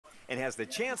and has the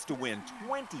chance to win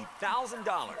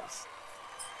 $20,000.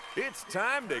 It's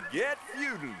time to get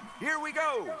feuding. Here we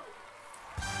go.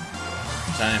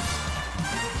 Time.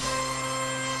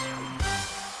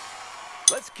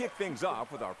 Let's kick things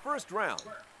off with our first round.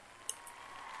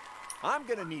 I'm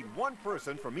gonna need one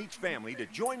person from each family to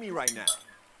join me right now.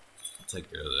 I'll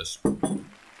take care of this.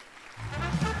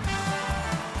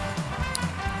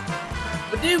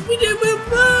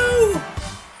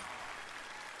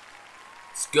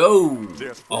 Let's go.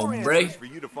 There's 4 answers for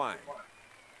you to find.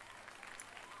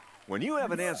 When you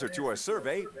have an answer to our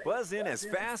survey, buzz in as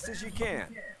fast as you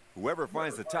can. Whoever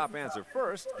finds the top answer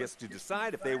first gets to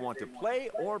decide if they want to play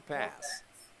or pass.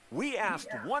 We asked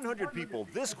 100 people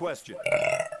this question.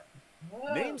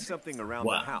 Name something around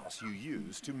the house you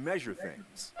use to measure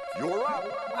things. You're up.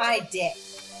 I did.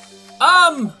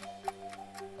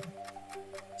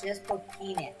 Just put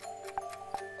peanut.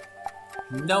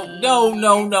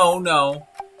 No.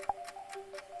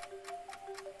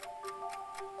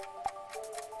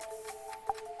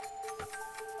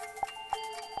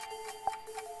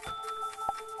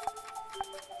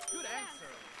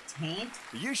 Taint?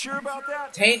 Are you sure about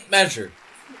that? Taint measure.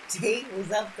 Taint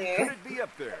was up there. Could it be up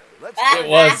there? Let's It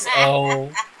was.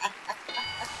 Oh.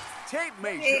 Tape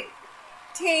measure.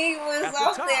 Taint was At the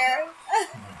up top. there.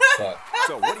 Fuck.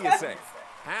 So what do you say?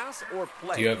 Pass or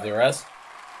play? Do you have the rest?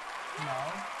 No.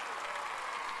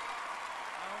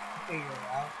 Figure it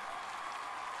out.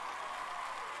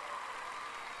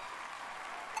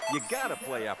 You gotta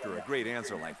play after a great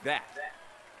answer like that.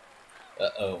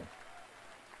 Uh-oh.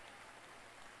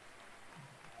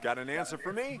 Got an answer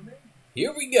for me?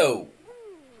 Here we go.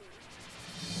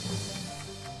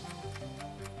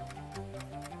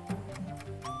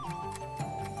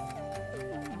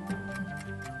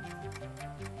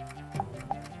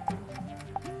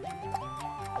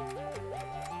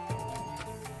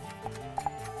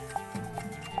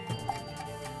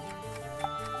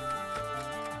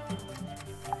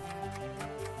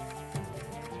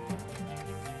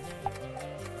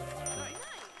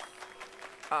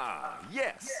 Ah,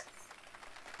 yes.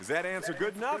 Is that answer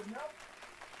good enough?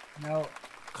 No.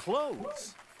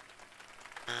 Close.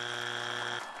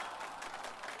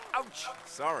 Ouch.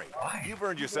 Sorry. Why? You've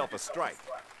earned yourself a strike.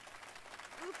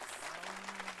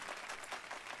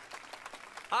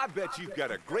 I bet you've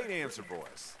got a great answer for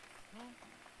us.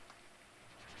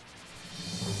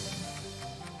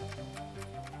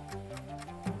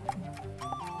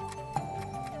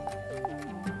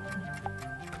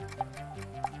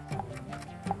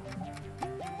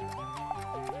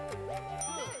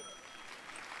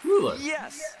 Ruler.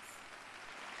 Yes.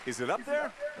 Is it up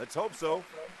there? Let's hope so.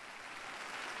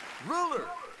 Ruler.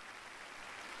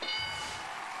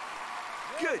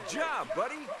 Good job,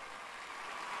 buddy.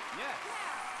 Yes.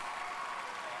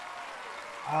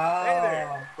 Oh. Hey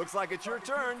there. Looks like it's your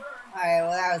turn. Alright,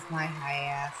 well that was my high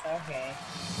ass. Okay.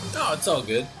 No, it's all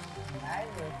good. I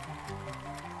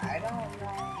don't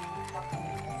know. Fucking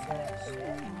that shit. I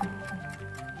don't know.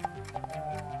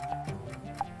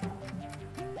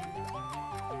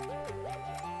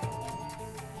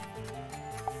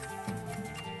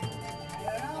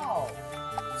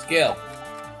 Scale.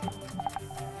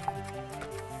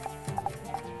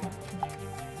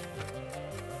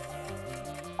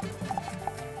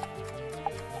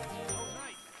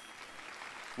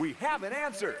 We have an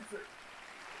answer.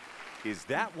 Is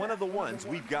that one of the ones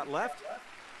we've got left?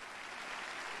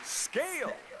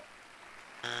 Scale.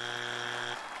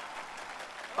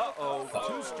 Uh-oh,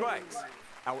 2 strikes.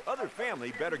 Our other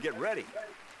family better get ready.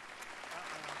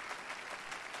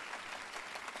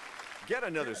 Get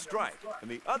another strike, and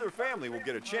the other family will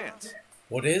get a chance.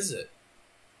 What is it?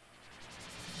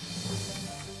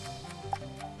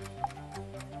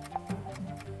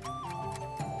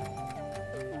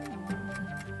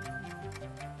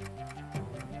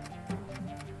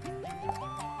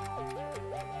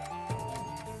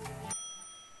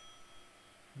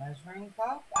 Measuring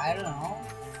cup? I don't know.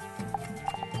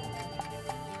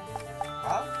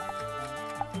 Cup?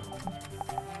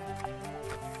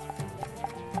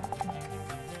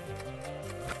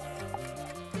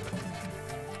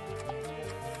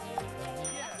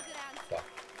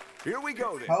 Here we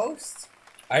go then. Toast?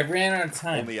 I ran out of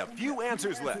time. Only a few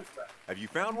answers left. Have you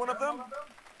found one of them?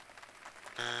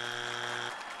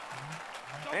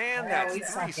 And that's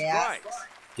 3 strikes.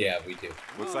 Yeah, we do.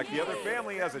 Looks like the other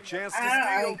family has a chance to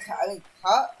I don't steal.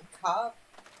 know. Cup?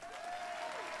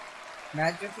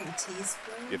 Magic and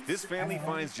teaspoon? If this family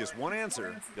finds just one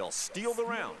answer, they'll steal the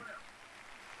round.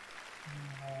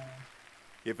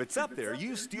 If it's up there,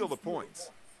 you steal the points.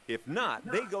 If not,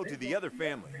 they go to the other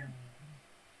family.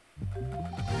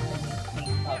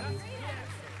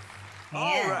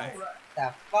 All right.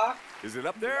 The fuck? Is it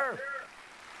up there?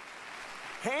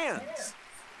 Hands.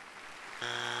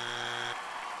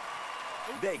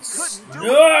 They couldn't do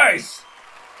it. Nice!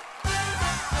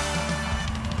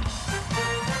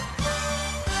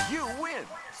 You win.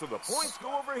 So the points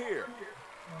go over here.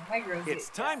 It's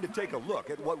time to take a look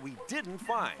at what we didn't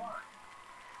find.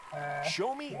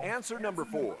 Show me answer number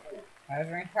 4.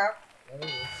 Measuring cup? Ooh.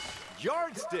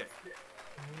 Yardstick.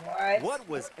 What? What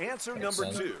was answer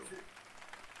number 2?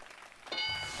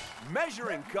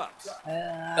 Measuring cups.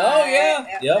 Oh,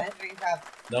 yeah. Yep. Measuring cup.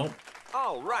 Nope.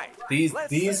 All right. These Let's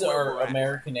see where are we're at.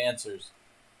 American answers.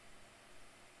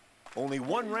 Only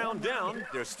one round down.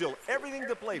 There's still everything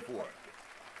to play for.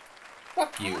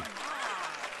 Fuck you.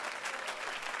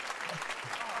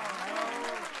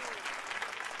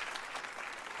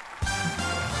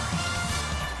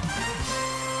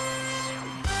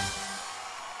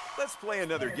 Let's play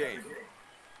another game.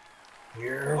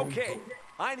 Here we Okay. go.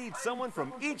 I need someone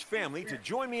from each family to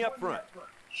join me up front.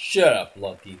 Shut up,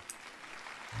 Lucky.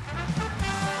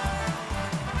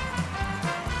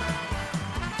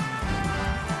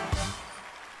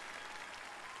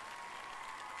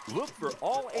 Look for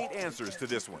all 8 answers to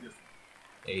this one.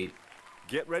 8.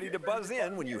 Get ready to buzz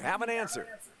in when you have an answer.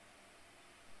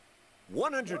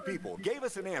 100 people gave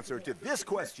us an answer to this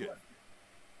question.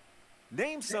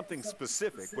 Name something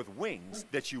specific with wings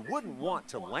that you wouldn't want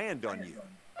to land on you.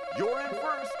 You're in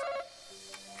first.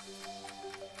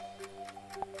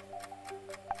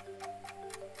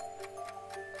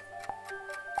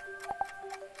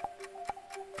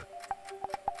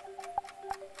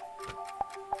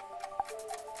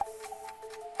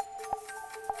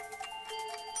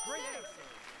 Great answer.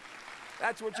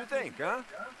 That's what you think, huh?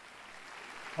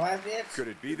 What, bitch? Could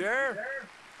it be there?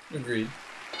 Agreed.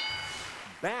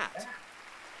 Bat.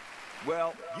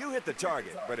 Well, you hit the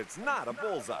target, but it's not a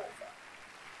bullseye.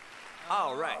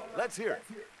 All right, let's hear it.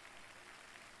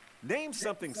 Name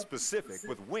something specific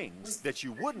with wings that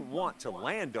you wouldn't want to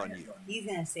land on you. He's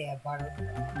gonna say a butterfly.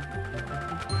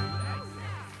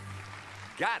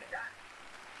 Got it.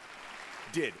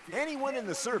 Did anyone in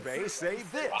the survey say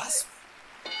this? Wasp.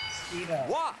 Mosquito.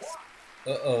 Wasp.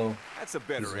 Uh-oh. That's a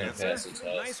better He's gonna answer. pass his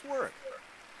house. Nice work.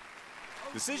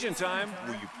 Decision time.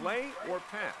 Will you play or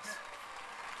pass?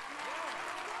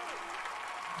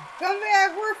 Come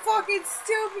back, we're fucking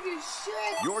stupid as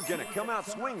shit. You're gonna come out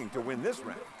swinging to win this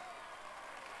round.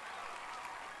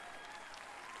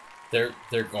 They're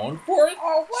going for it?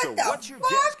 Oh, what So the what's your fuck?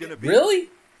 guess gonna be? Really?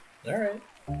 All right.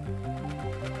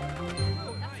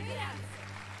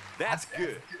 That's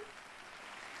good.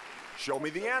 Show me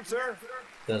the answer.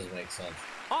 Doesn't make sense.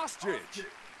 Ostrich.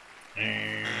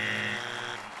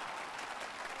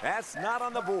 That's not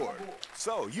on the board.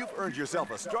 So you've earned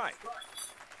yourself a strike.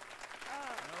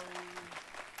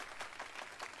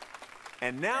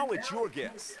 And now it's your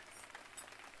guess.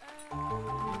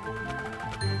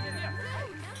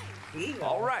 Eagle.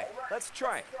 All right, let's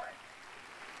try it.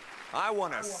 I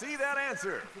want to see that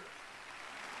answer.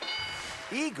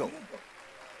 Eagle.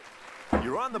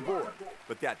 You're on the board,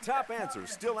 but that top answer is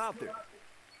still out there.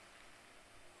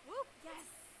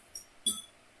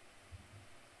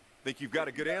 Think you've got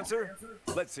a good answer?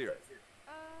 Let's hear it.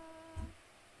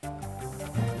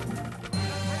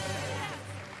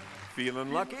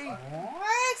 Feeling lucky?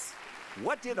 What?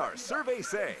 What did our survey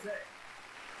say?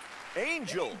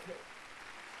 Angel.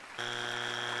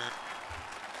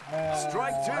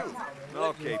 Strike 2.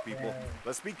 Okay, people,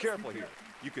 let's be careful here.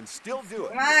 You can still do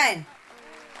it. Come on.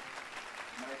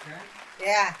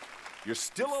 Yeah. You're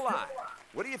still alive.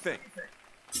 What do you think?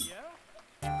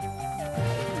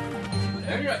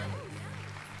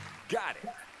 Got it.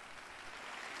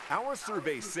 Our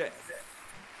survey said,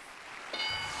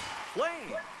 plane.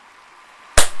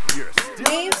 You're still in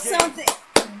Name the game. something.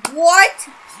 What?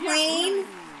 Plane?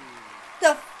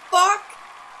 The fuck?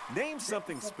 Name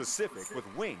something specific with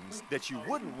wings that you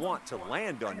wouldn't want to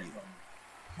land on you.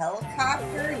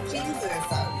 Helicopter? Jesus,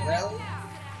 really?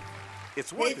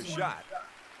 It's worth a Pigeon. shot.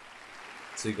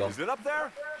 Seagull. Is it up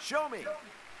there? Show me.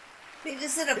 They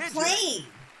just said a Pigeon. plane.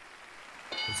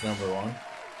 It's number 1.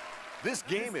 This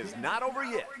game is not over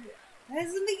yet. That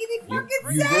doesn't make any You,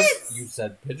 fucking you, sense. just, you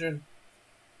said pigeon.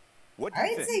 What do I you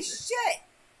didn't think? say shit.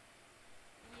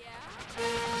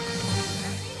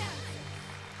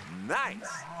 Nice.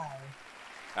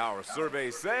 Wow. Our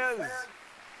survey says,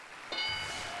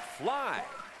 fly.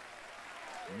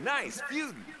 Nice,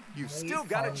 Feud. You've still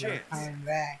got a These fellas are chance. Coming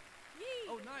back.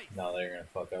 No, they're gonna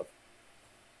fuck up.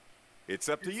 It's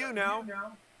up to you now.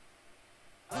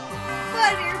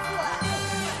 Butterfly.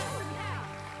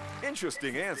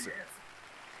 Interesting answer.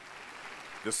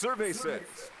 The survey says,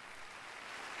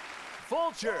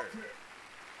 vulture.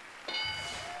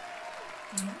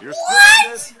 You're still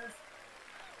in this.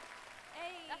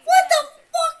 What the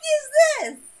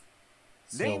fuck is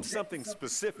this? Name something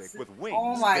specific with wings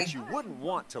Oh my- that you wouldn't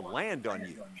want to land on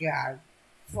you. God.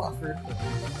 Fluffer.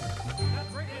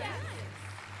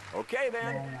 Okay, Oh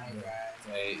then. my god.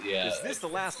 Wait, yeah. Is this the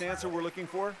last answer we're looking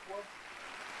for?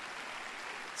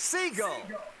 Seagull.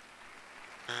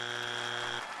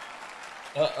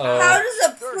 Uh-oh. How does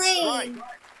a Third plane... strike.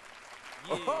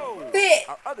 Oh, Fit.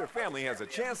 our other family has a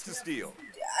chance to steal.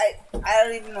 I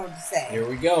don't even know what to say. Here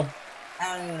we go.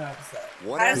 I don't even know what to say.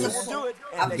 One How does answer a will do it.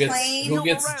 a and they Gets, plane- who steal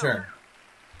gets the around. turn?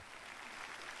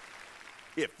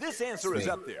 If this answer is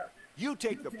up there, you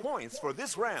take the points for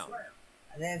this round.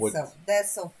 What?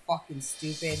 That's so fucking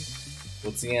stupid.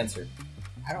 What's the answer?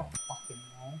 I don't fucking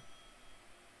know.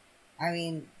 I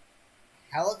mean,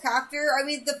 helicopter? I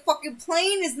mean, the fucking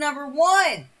plane is number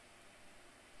one.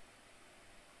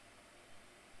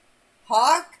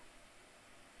 Hawk?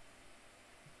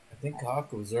 I think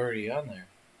Hawk was already on there.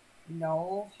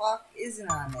 No, Hawk isn't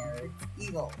on there. It's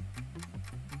Eagle.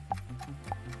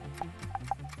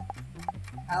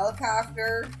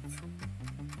 Helicopter?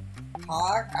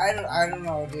 Hawk? I don't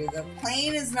know, dude. The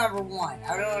plane is number one.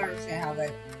 I don't understand how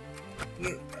that...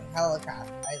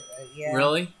 Helicopter. Yeah.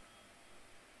 Really?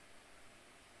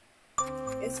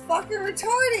 It's fucking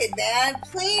retarded, man.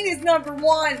 Plane is number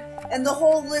one, and the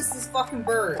whole list is fucking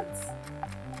birds.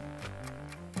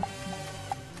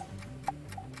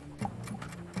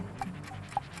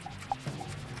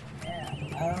 Yeah,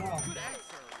 I don't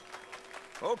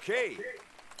know. Okay.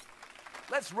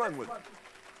 Let's run with it.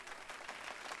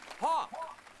 Hawk.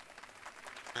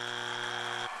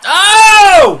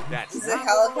 Oh! That's Is it not what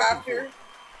we're looking helicopter?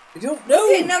 I don't know.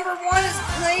 Okay, number one is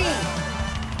plane.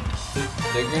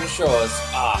 They're gonna show us.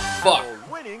 Ah, for. fuck.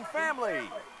 Our winning family.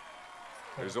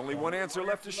 There's only one answer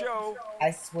left to show.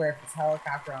 I swear, if it's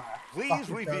helicopter, I'm gonna Please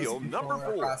fucking reveal throw some number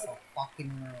controller 4. across the fucking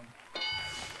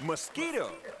room.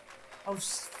 Mosquito. Oh,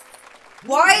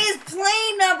 why is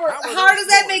plane number? How are How those does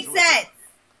that scores make looking? sense?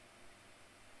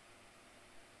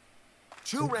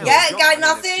 2 rounds Yeah, gone, got and it's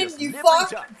nothing? just You nip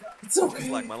fuck? and tuck. It's okay. Just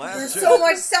like my last There's chip. so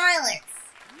much silence.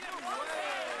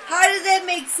 How does that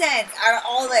make sense out of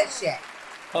all that shit?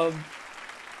 I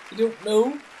don't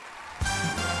know.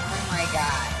 Oh my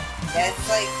god. That's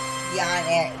like beyond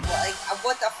it. Like,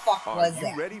 what the fuck Are was you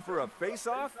that? ready for a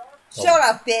face-off? Shut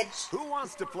up, bitch. Who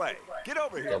wants to play? Get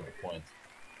over here. Double points.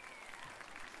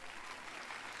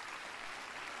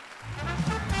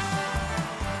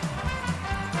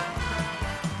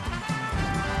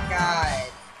 God.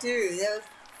 Dude, that was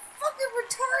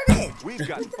fucking retarded. We've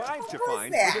got 5 to was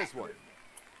find that? for this one.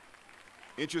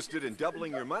 Interested in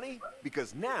doubling your money?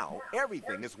 Because now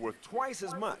everything is worth twice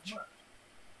as much.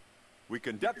 We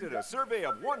conducted a survey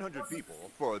of 100 people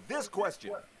for this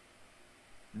question.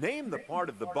 Name the part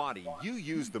of the body you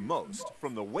use the most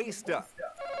from the waist up.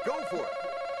 Go for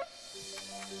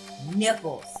it.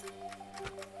 Nipples.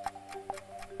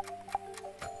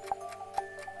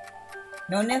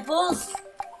 No nipples?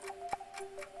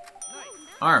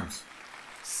 Arms.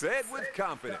 Said with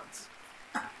confidence.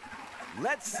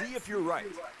 Let's see if you're right.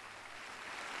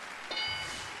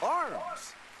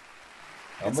 Arms.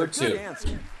 Number It's a good 2.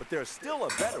 answer, but there's still a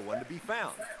better one to be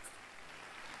found.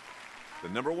 The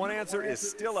number 1 answer is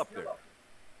still up there.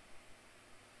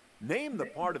 Name the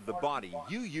part of the body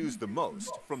you use the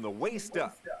most from the waist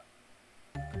up.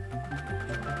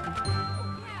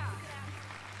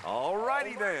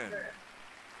 Alrighty then.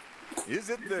 Is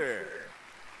it there?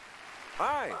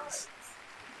 Eyes.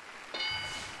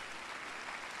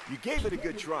 You gave it a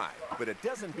good try, but it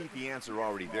doesn't beat the answer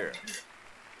already there.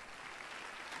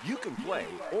 You can play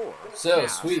or So,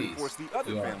 pass, sweeties, force the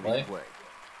other you wanna family to play?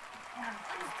 play.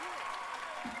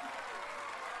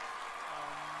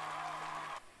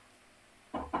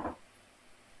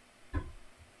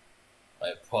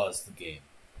 I paused the game.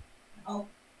 Oh.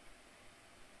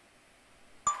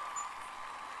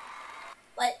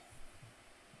 What?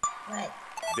 What?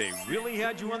 They really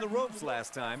had you on the ropes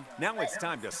last time. Now it's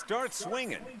time to start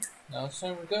swinging. Now it's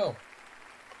time to go.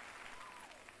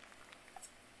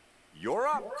 You're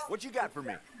up. What you got for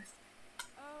me?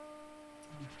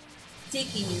 Stick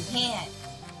in your hand.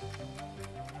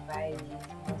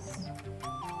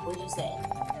 What'd you say?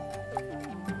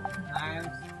 Arms.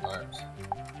 Arms.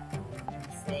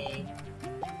 Say.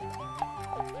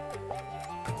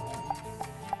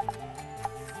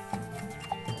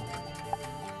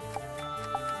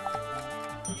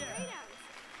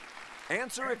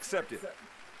 Answer accepted.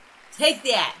 Take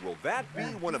that. Will that be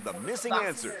one of the missing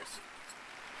answers?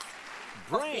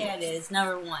 There Brain. it is,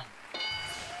 number 1.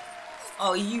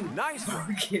 Oh, you. Nice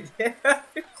one.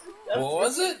 What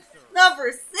was it?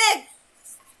 Number 6.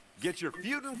 Get your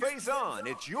feuding face on.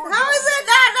 It's your How go. is that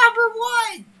not number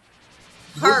one?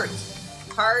 Heart.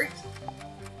 Heart.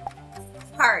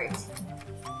 Heart.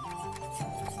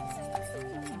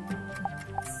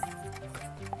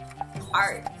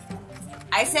 Heart.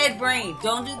 I said brain.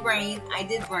 Don't do brain. I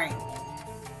did brain.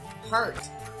 Heart.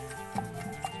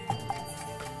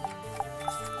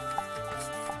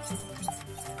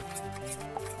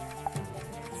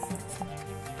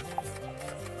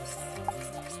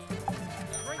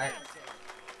 Heart.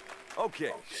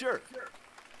 Okay, sure.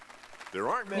 There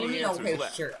aren't many Maybe answers okay,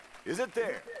 left. sure. Is it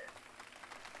there?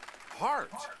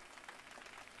 Heart.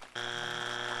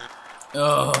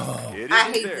 Oh. It I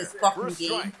isn't hate there. this fucking First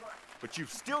game. strike. But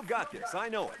you've still got this. I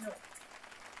know it.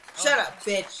 Shut up,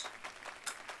 bitch.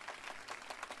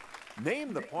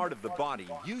 Name the part of the body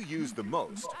you use the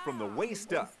most from the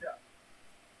waist up.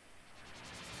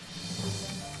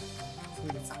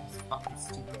 This sounds fucking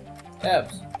stupid.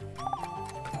 Abs.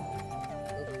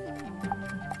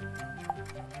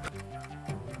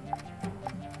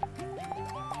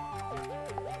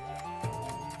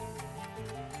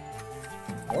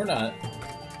 Or not.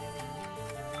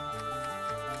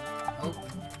 Oh,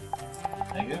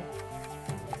 Thank you.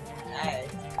 nice.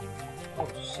 Oh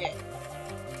shit.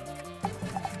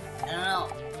 I don't know.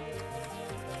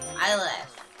 Eyelash.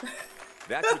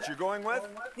 That's what you're going with?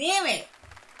 Damn it.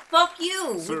 Fuck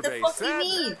you. Survey what the fuck said-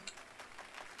 you mean?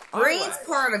 Brain's Eyelash.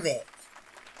 part of it.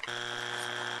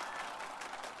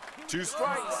 2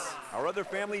 strikes. Our other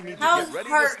family needs How to is get ready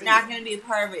to heart steal. not going to be a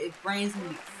part of it if brain's going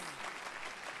to be...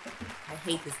 I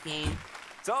hate this game.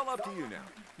 It's all up to you now.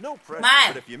 No pressure, Mine.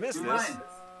 but if you miss this,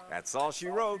 that's all she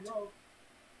wrote.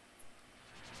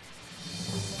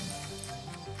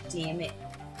 Damn it.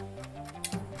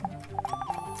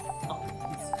 Fucking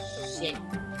piece of shit.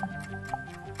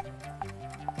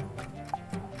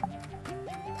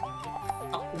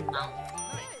 Fucking mouth.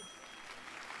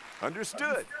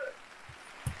 Understood.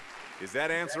 Is that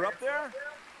answer up there?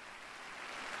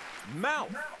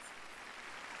 Mouth.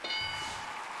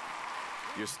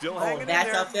 You're still hanging Oh, in that's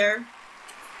there. up there?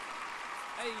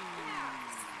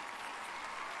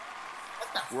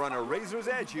 We're on a razor's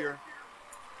edge here.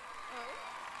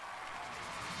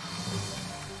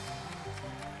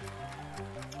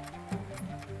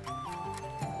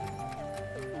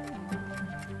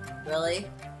 Really?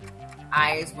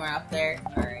 Eyes were up there?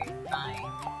 Alright,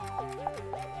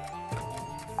 fine.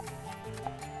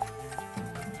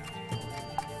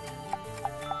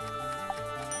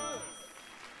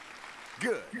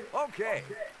 Good. Okay.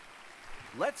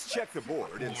 Let's check the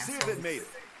board and see if it made it.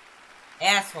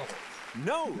 Asshole.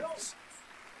 Nose.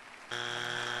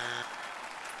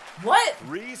 What?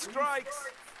 3 strikes.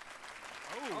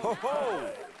 Ho ho!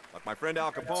 Like my friend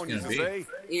Al Capone used to be. say,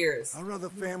 Ears. Our other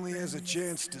family has a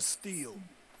chance to steal.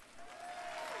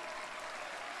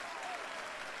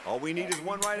 all we need is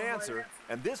one right answer,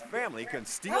 and this family can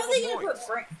steal How are they the gonna points.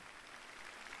 put brain?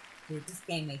 Dude, this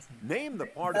game makes me... Name the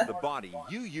part of the body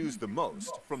you use the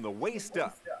most from the waist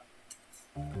up.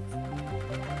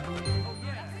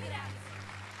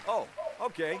 Oh,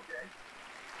 okay.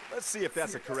 Let's see if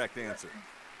that's a correct answer.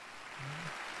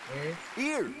 Ears?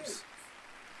 Ears.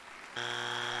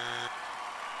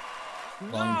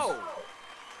 Lungs. No!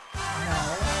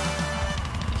 No.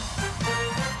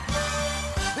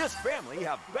 This family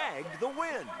have bagged the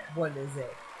win. What is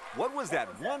it? What was that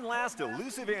one last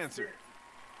elusive answer?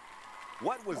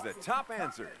 What was the top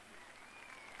answer?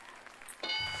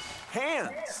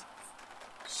 Hands.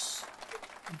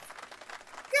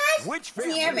 God Which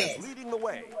family damn is it. leading the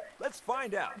way? Let's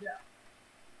find out.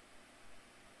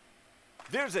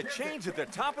 There's a change at the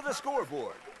top of the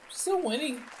scoreboard. Still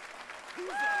winning.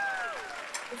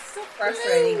 It's so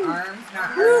frustrating. Arms,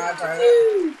 not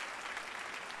arms.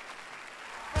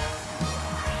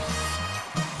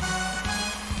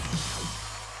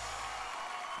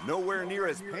 Nowhere near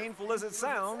as painful as it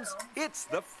sounds. It's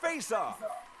the face-off.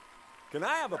 Can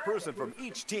I have a person from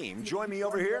each team join me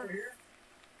over here?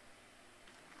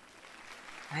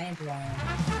 I ain't blind.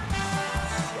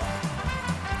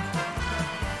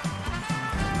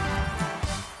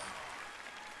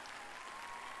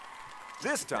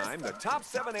 This time, the top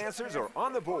 7 answers are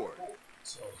on the board.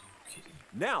 So you kidding?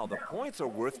 Now the points are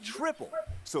worth triple,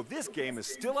 so this game is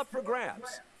still up for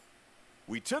grabs.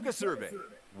 We took a survey,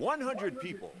 100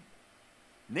 people.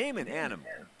 Name an animal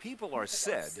people are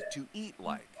said to eat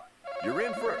like. You're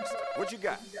in first. What you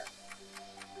got?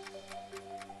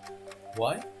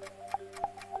 What?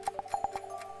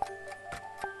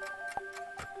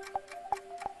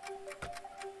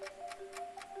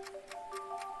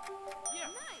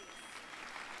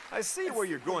 I see where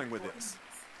you're going with this.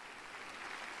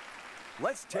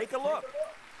 Let's take a look.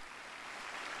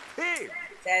 pig.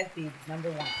 Sad Feud, number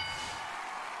 1.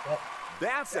 Yep.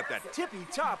 That's at the tippy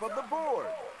top of the board.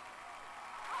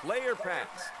 Play or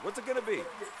pass? What's it gonna be?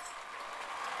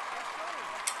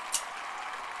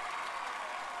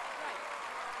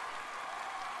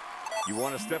 You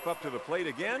want to step up to the plate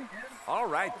again? All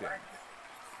right then.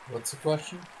 What's the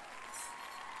question?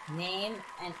 Name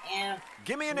an animal.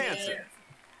 Give me an answer.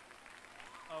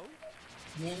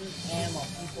 Name an animal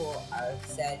people are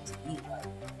said to eat like.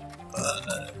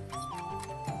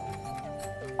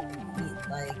 Eat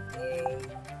like a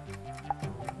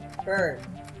bird.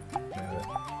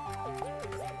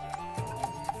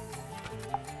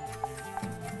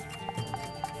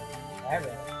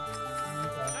 Rabbit.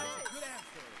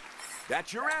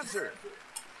 That's your answer.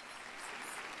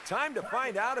 Time to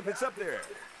find out if it's up there.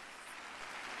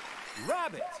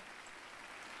 Rabbit.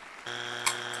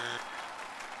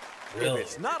 Really? If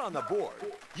it's not on the board,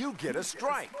 you get a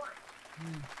strike.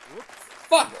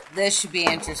 Fuck! This should be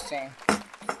interesting.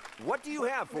 What do you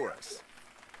have for us?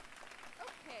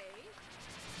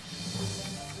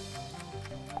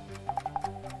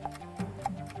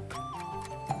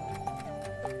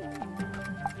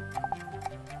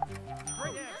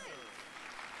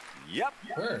 Yep.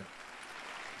 Bird.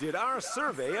 Did our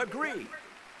survey agree?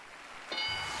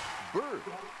 Bird.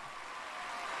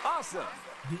 Awesome.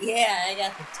 Yeah, I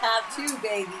got the top 2,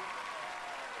 baby.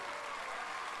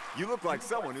 You look like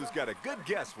someone who's got a good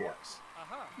guess for us.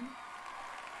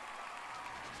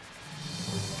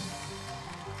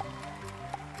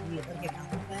 You look at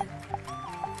elephant.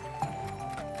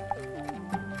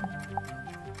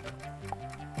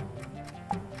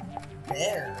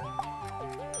 Bear.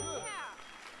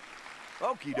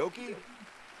 Okie dokie.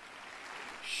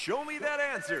 Show me that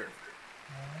answer.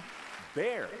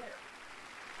 Bear.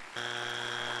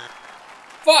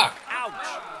 Fuck!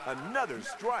 Ouch! Another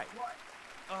strike.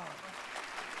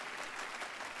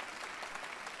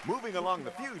 Moving along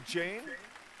the feud chain.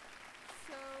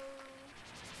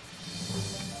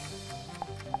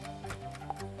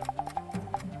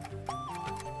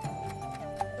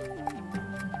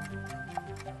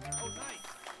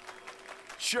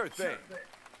 Sure thing.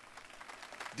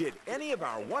 Did any of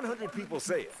our 100 people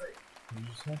say it?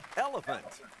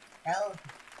 Elephant. Elephant.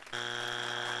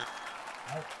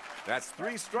 That's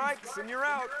 3 strikes and you're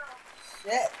out.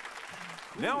 Shit.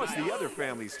 Now it's the other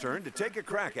family's turn to take a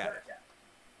crack at it.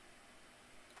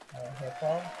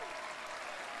 Hippo.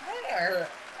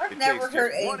 I've It never takes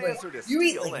heard just one anybody. answer to You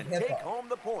eat steal like a and take hippo. home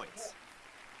the points.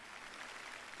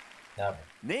 Never.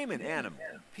 Name an animal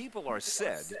people are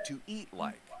said to eat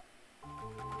like.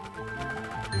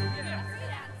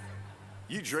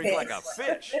 You drink like a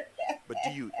fish, but do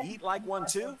you eat like one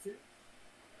too?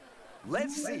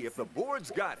 Let's see if the board's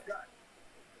got it.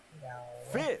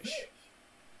 Fish.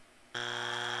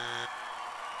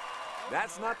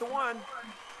 That's not the one.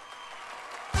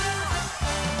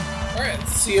 Alright,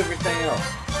 let's see everything else.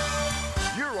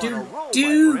 You're on a roll,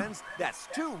 Dude. my friends. That's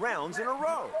 2 rounds in a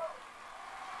row.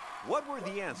 What were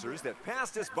the answers that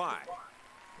passed us by?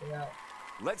 Yeah.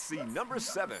 Let's see number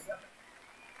 7.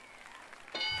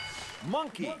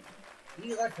 Monkey.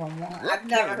 You like one more? What I've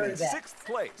never came heard in that. 6th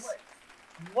place?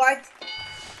 What?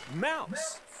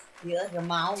 Mouse. You like a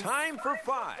mouse? Time for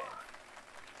 5.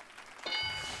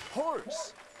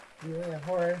 Horse. You like a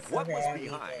horse? What Okay, was I'll eat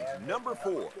behind that. number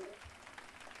 4?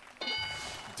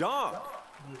 Dog.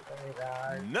 You like a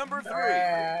dog. Number 3.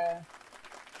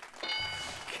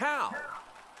 Cow.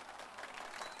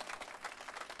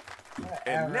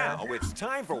 And now it's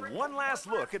time for one last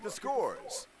look at the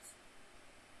scores.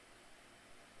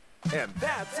 And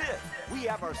that's it. We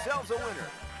have ourselves a winner.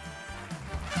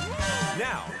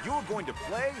 Now, you're going to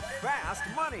play Fast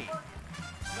Money.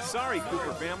 Sorry,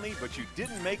 Cooper family, but you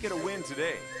didn't make it a win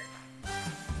today.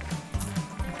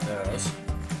 Yes.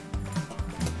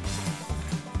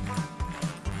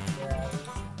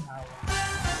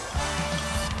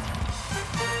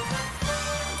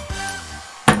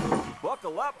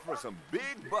 Buckle up for some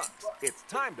big bucks. It's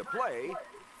time to play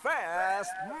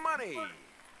Fast Money.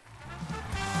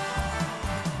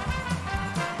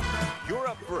 You're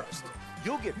up first.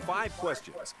 You'll get 5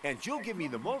 questions, and you'll give me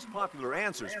the most popular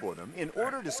answers for them in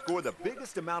order to score the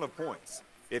biggest amount of points.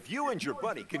 If you and your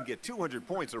buddy can get 200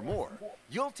 points or more,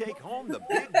 you'll take home the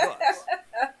big bucks.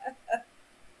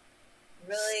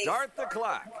 Really? Start the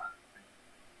clock.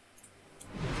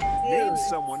 Dude. Name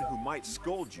someone who might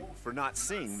scold you for not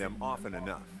seeing them often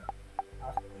enough.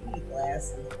 I need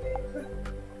glasses, babe.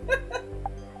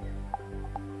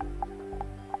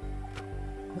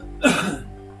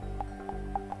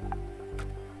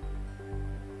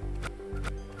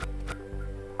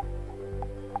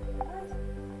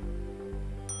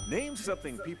 Name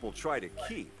something people try to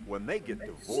keep when they get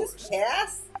Just divorced.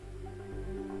 pass?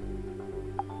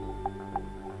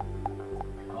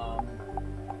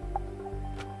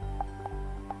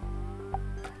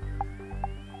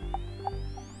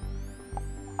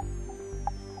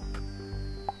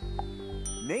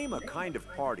 Name a kind of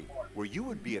party where you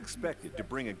would be expected to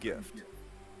bring a gift.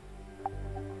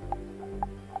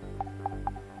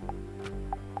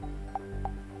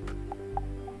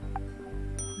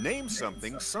 Name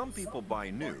something some people buy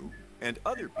new and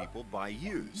other people buy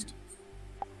used.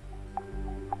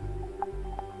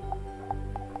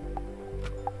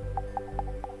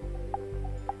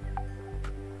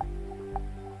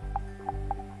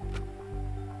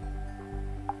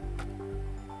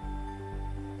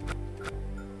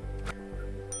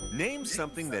 Name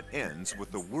something that ends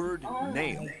with the word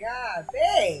nail. Oh my god,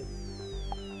 babe.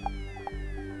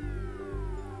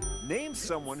 Name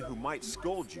someone who might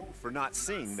scold you for not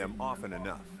seeing them often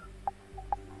enough.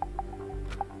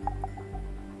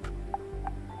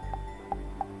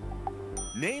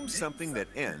 Name something that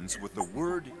ends with the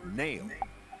word nail.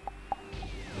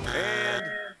 And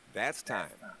that's time.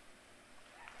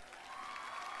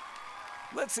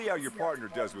 Let's see how your partner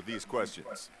does with these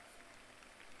questions.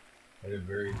 I did a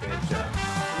very bad job.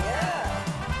 Yeah.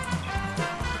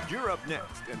 You're up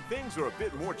next, and things are a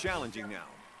bit more challenging now.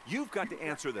 You've got to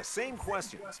answer the same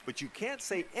questions, but you can't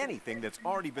say anything that's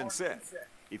already been said.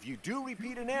 If you do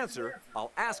repeat an answer,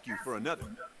 I'll ask you for another.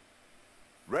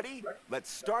 Ready? Let's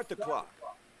start the clock.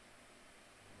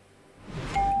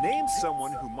 Name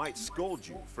someone who might scold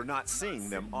you for not seeing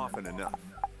them often enough.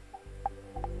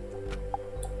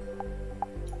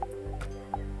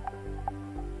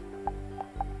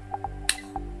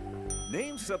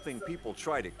 Name something people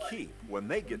try to keep when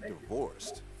they get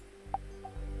divorced.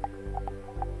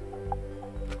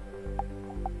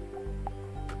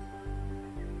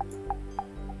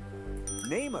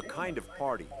 Name a kind of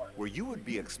party where you would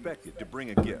be expected to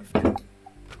bring a gift.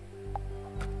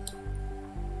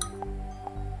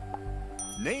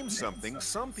 Name something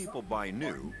some people buy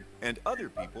new and other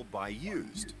people buy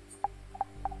used.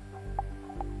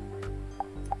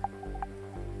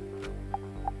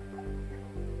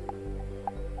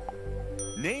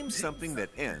 Name something that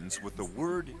ends with the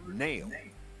word nail.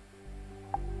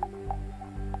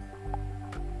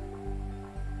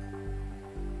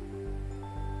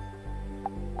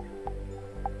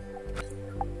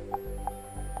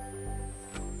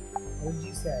 What did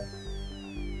you say?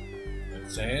 Didn't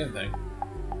say anything.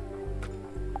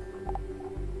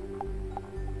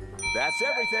 That's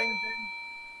everything.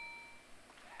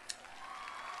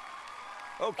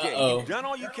 Okay, you've done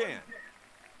all you can.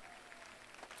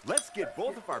 Let's get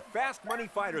both of our fast money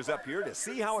fighters up here to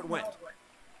see how it went.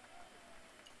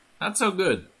 Not so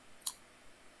good.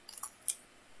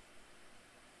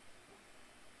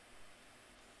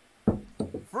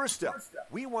 First up,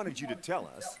 we wanted you to tell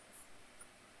us,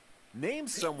 name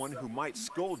someone who might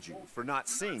scold you for not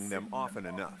seeing them often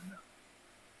enough.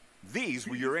 These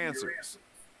were your answers.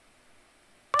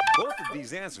 Both of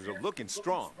these answers are looking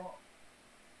strong.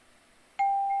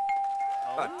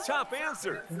 A top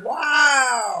answer.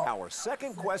 Wow. Our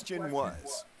second question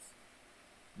was,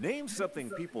 name something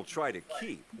people try to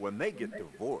keep when they get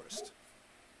divorced.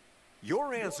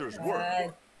 Your answers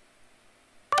were,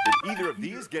 did either of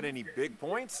these get any big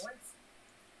points?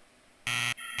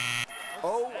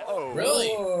 Oh.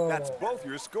 Really? That's both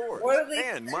your scores What are they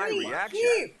and my three? reaction.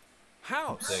 Keep.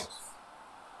 House. 6.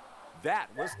 That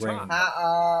was Ring. top.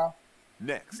 Uh-oh.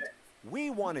 Next, we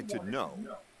wanted to know,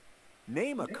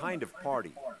 name a kind of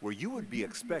party where you would be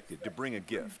expected to bring a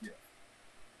gift.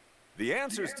 The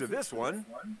answers to this one,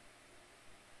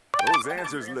 those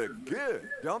answers look good,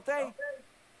 don't they?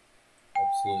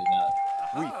 Absolutely not.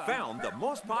 We found the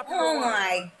most popular Oh one.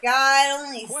 my god,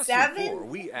 only Question 7? 4,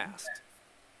 we asked,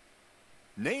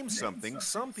 name something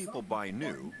some people buy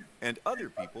new and other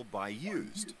people buy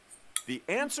used. The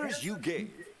answers you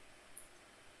gave.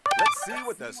 Let's see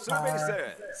what the survey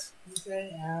says. You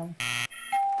said,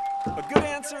 A good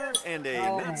answer and a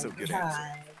oh not my so good god.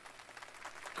 answer.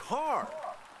 Car.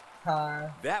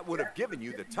 Car. That would have given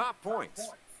you the top points.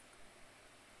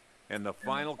 And the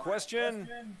final question,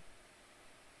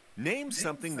 name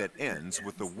something that ends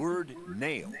with the word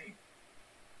nail.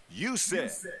 You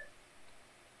said.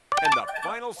 And the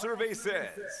final survey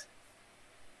says.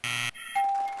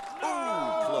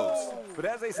 Ooh, close. But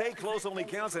as they say, close only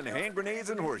counts in hand grenades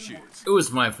and horseshoes. It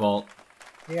was my fault.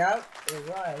 Yep, it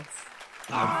was.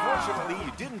 Unfortunately,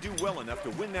 you didn't do well enough to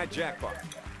win that jackpot.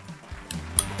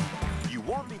 You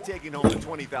You won't be taking home the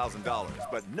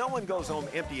 $20,000, but no one goes home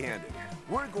empty-handed.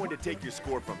 We're going to take your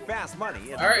score from fast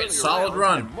money and All right, solid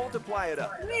run. and multiply it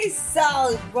up. A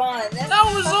solid run.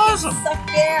 That was awesome. Suck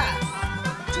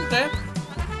ass. It's okay.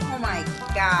 Oh my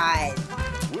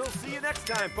god. We'll see you next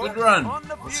time, folks. Good run. On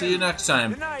the We'll see you next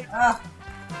time. Good night. Ugh.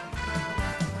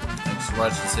 Thanks for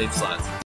watching Safe Slots.